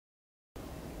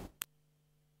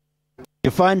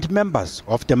defiant members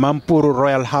of the Mampuru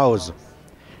Royal House.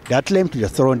 Their claim to the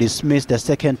throne dismissed a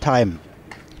second time,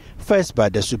 first by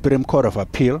the Supreme Court of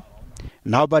Appeal,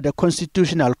 now by the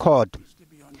Constitutional Court.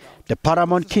 The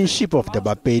paramount kingship of the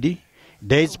Bapedi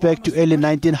dates back to early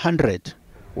 1900,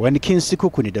 when King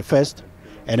Sekhukhune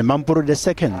I and Mampuru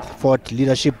II fought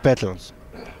leadership battles.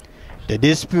 The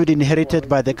dispute inherited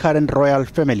by the current royal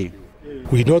family.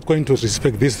 We're not going to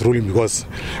respect this ruling because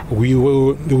we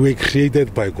were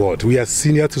created by God. We are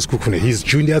senior to Sekhukhune. He's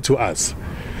junior to us.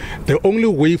 The only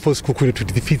way for Sekhukhune to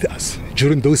defeat us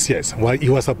during those years was he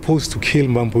was supposed to kill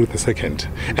Mampuru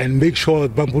II and make sure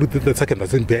Mampuru II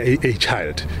doesn't bear a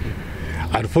child.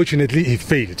 Unfortunately, he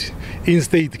failed.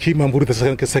 Instead, King Mampuru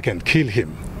II killed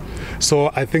him.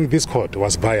 So I think this court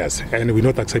was biased and we're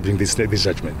not accepting this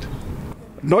judgment.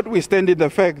 Notwithstanding the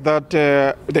fact that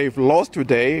they've lost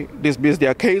today, this means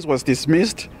their case was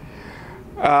dismissed,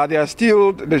 they are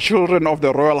still the children of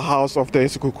the royal house of the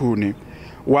Sekhukhune,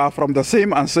 who are from the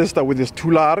same ancestor with this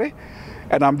Tulare,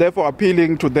 and I'm therefore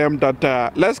appealing to them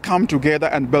that let's come together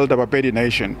and build a Bapedi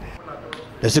nation.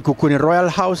 The Sekhukhune Royal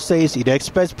House says it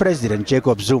expects President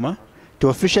Jacob Zuma to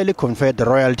officially confer the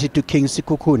royalty to King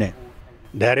Sekhukhune.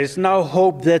 There is now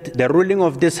hope that the ruling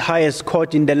of this highest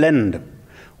court in the land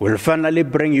will finally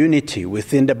bring unity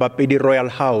within the Bapedi Royal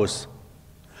House.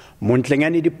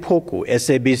 Muntlengani Dipoku,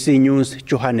 SABC News,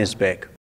 Johannesburg.